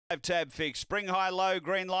Tab fix. Spring High Low,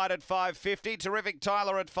 green light at $5.50. Terrific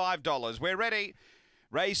Tyler at $5. We're ready.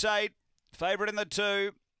 Race 8, favourite in the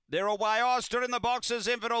 2. They're away. Oh, stood in the boxes.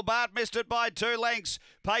 Infidel Bart missed it by 2 lengths.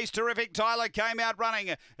 Pace Terrific Tyler came out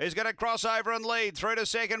running. He's going to cross over and lead. Through to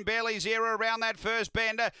second. Barely Zero around that first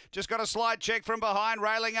bend. Just got a slight check from behind.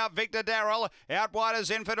 Railing up Victor Darrell. Out wide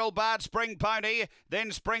is Infidel Bart. Spring Pony.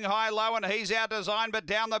 Then Spring High Low, and he's out designed. But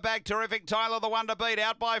down the back, Terrific Tyler, the one to beat.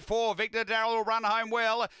 Out by 4. Victor Darrell will run home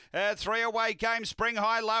well. 3 away came Spring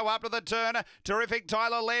High Low up to the turn. Terrific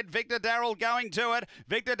Tyler led. Victor Darrell going to it.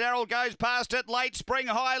 Victor Darrell goes past it late. Spring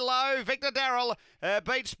High Low. Victor Darrell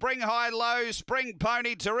beats Spring High Low. Spring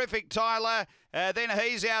Pony, Terrific Tyler. Then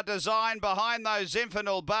he's out designed behind those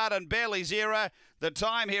Infidel Bart and Barely Zero. The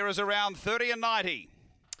time here is around 30 and 90.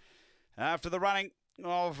 After the running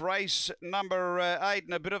of race number 8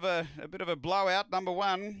 and a bit of a blowout. Number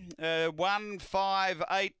 1, 1, 5,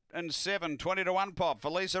 8 and 7, 20 to 1 pop for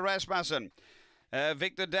Lisa Rasmussen.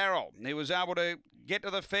 Victor Darrell, he was able to get to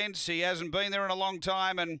the fence. He hasn't been there in a long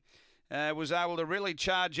time, and was able to really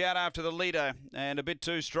charge out after the leader, and a bit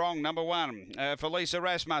too strong. Number 1 for Lisa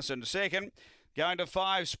Rasmussen. Second, going to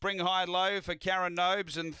 5, Spring High Low for Karen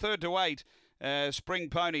Nobes, and third to 8, Spring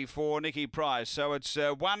Pony for Nikki Price. So it's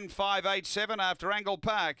 1, 5, 8, 7 after Angle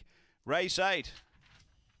Park, race 8.